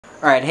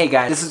Alright, hey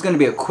guys, this is going to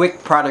be a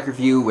quick product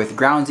review with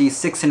Grownsy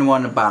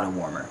 6-in-1 bottle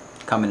warmer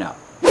coming up.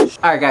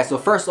 Alright guys, so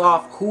first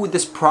off, who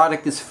this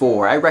product is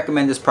for. I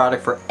recommend this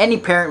product for any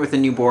parent with a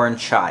newborn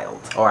child.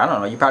 Or I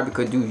don't know, you probably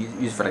could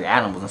use for like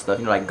animals and stuff,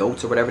 you know, like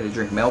goats or whatever to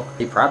drink milk.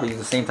 You probably use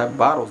the same type of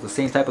bottles, the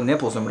same type of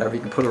nipples and whatever.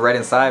 You can put it right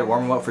inside,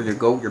 warm them up for your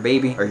goat, your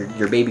baby, or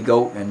your baby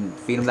goat, and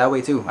feed them that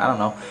way too. I don't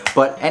know.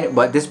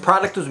 But this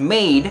product was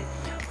made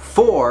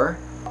for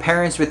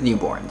parents with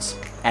newborns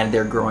and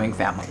their growing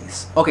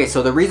families. Okay,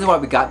 so the reason why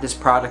we got this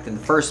product in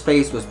the first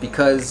place was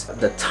because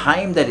the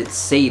time that it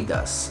saved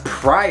us.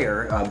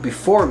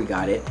 Before we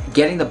got it,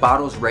 getting the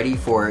bottles ready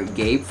for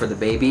Gabe, for the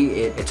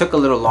baby, it took a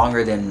little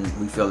longer than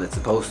we feel it's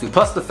supposed to.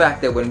 Plus the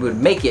fact that when we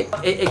would make it,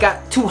 it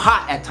got too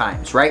hot at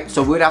times, right?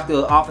 So we'd have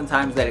to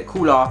oftentimes let it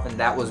cool off, and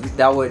that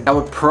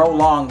would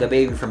prolong the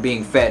baby from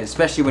being fed,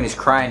 especially when he's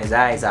crying his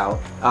eyes out.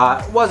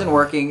 It wasn't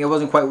working, it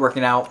wasn't quite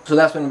working out. So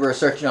that's when we were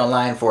searching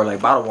online for like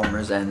bottle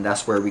warmers, and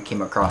that's where we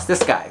came across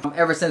this guy.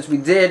 Ever since we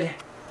did,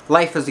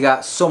 life has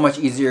got so much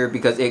easier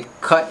because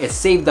it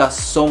saved us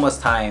so much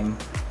time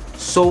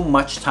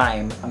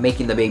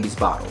making the baby's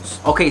bottles.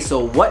 Okay,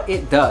 so what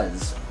it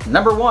does,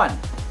 number one,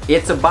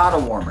 it's a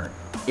bottle warmer.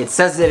 It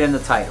says it in the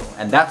title,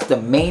 and that's the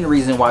main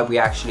reason why we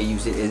actually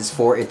use it, is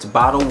for its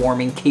bottle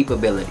warming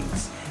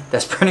capabilities.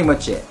 That's pretty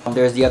much it.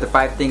 There's the other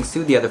 5 things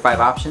too, the other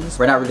 5 options.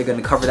 We're not really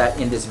going to cover that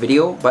in this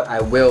video, but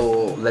I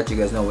will let you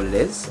guys know what it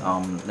is.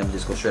 Let me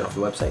just go straight off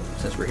the website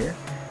since we're here.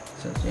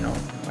 Since, you know,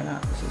 why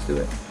not? Let's just do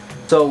it.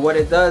 So what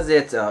it does,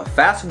 it's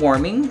fast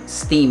warming,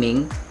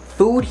 steaming,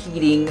 food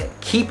heating,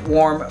 keep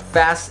warm,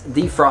 fast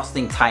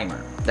defrosting timer.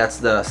 That's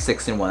the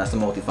 6-in-1, that's the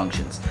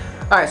multi-functions.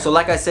 Alright, so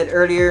like I said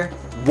earlier,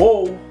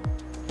 whoa!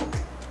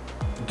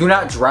 Do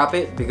not drop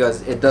it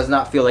because it does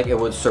not feel like it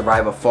would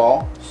survive a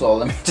fall. So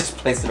let me just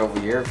place it over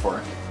here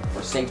for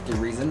safety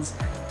reasons.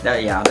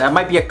 That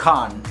might be a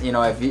con, you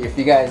know, if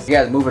you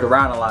guys move it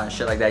around a lot and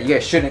shit like that. You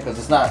guys shouldn't, because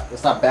it's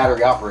not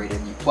battery operated.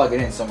 You plug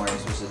it in somewhere, you're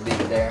supposed to leave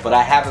it there. But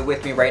I have it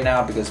with me right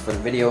now because for the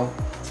video,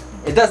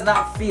 it does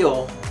not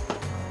feel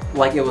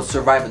like it will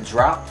survive a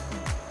drop.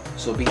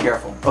 So be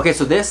careful. Okay,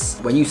 so this,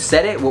 when you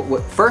set it,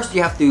 first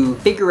you have to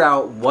figure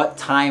out what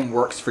time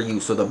works for you.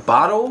 So the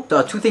bottle,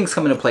 the 2 things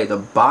come into play. The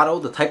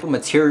bottle, the type of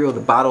material the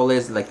bottle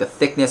is, like the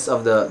thickness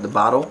of the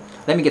bottle.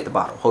 Let me get the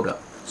bottle, hold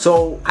up.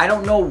 So I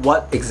don't know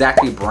what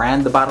exactly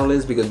brand the bottle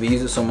is because we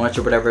use it so much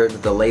or whatever,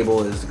 the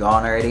label is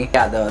gone already.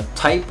 Yeah, the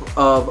type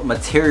of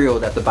material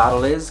that the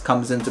bottle is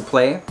comes into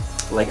play.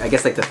 Like, I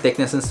guess like the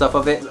thickness and stuff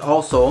of it.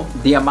 Also,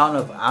 the amount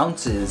of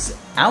ounces,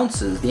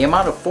 the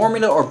amount of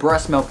formula or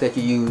breast milk that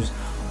you use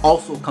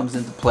also comes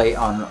into play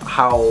on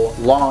how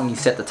long you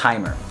set the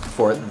timer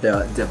for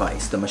the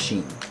device, the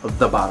machine,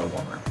 the bottle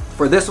warmer.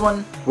 For this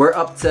one, we're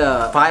up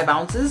to 5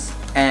 ounces,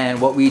 and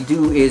what we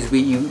do is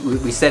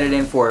we set it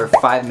in for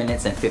 5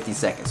 minutes and 50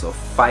 seconds, so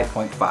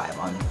 5.5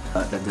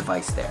 on the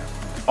device there.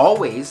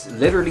 Always,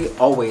 literally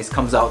always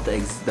comes out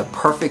the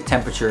perfect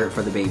temperature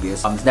for the baby.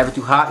 It's never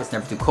too hot, it's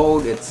never too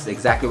cold, it's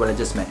exactly what I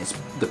just meant. It's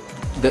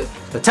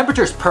the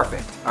temperature is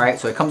perfect, alright,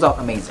 so it comes out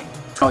amazing.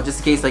 So just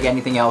in case like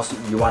anything else,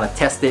 you want to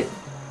test it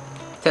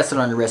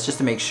on your wrist just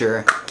to make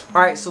sure.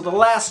 Alright, so the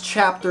last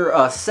chapter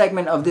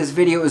segment of this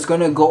video is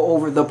going to go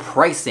over the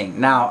pricing.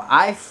 Now,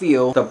 I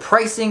feel the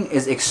pricing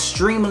is an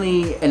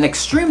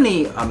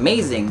extremely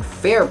amazing,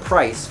 fair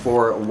price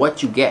for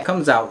what you get. It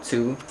comes out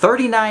to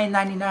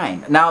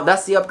 $39.99. Now,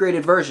 that's the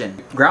upgraded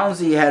version.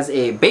 Grownsy has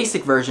a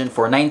basic version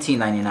for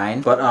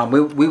 $19.99, but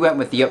we went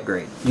with the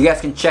upgrade. You guys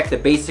can check the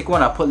basic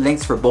one. I'll put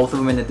links for both of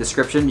them in the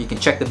description. You can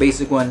check the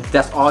basic one. If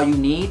that's all you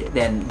need,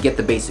 then get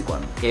the basic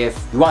one. If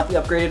you want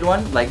the upgraded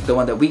one, like the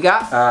one that we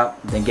got,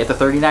 then get the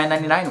 $39.99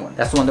 one.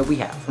 That's the one that we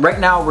have. Right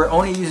now, we're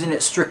only using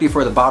it strictly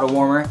for the bottle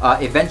warmer.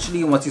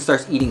 Eventually, once he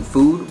starts eating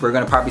food, we're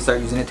gonna probably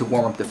start using it to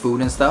warm up the food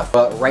and stuff.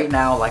 But right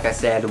now, like I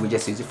said, we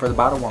just use it for the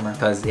bottle warmer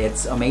because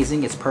it's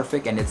amazing, it's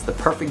perfect, and it's the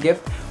perfect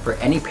gift for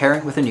any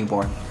parent with a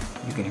newborn.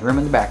 You can hear him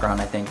in the background.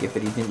 I think if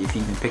he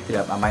even picked it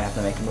up, I might have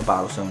to make him a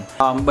bottle soon.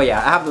 But yeah,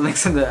 I have the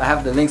links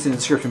in the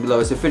description below.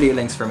 It's affiliate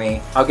links for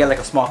me. I'll get like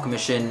a small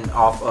commission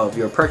off of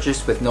your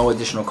purchase with no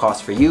additional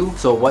cost for you.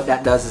 So what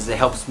that does is it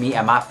helps me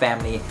and my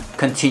family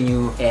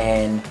continue,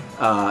 and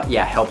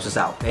yeah, helps us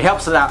out. It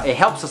helps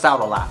us out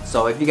a lot.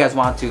 So if you guys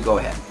want to, go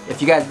ahead.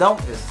 If you guys don't,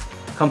 it's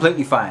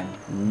completely fine.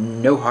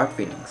 No hard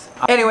feelings.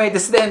 Anyway,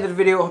 this is the end of the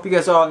video. Hope you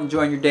guys are all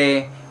enjoying your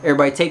day.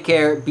 Everybody take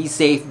care, be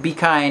safe, be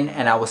kind,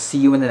 and I will see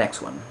you in the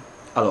next one.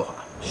 Aloha.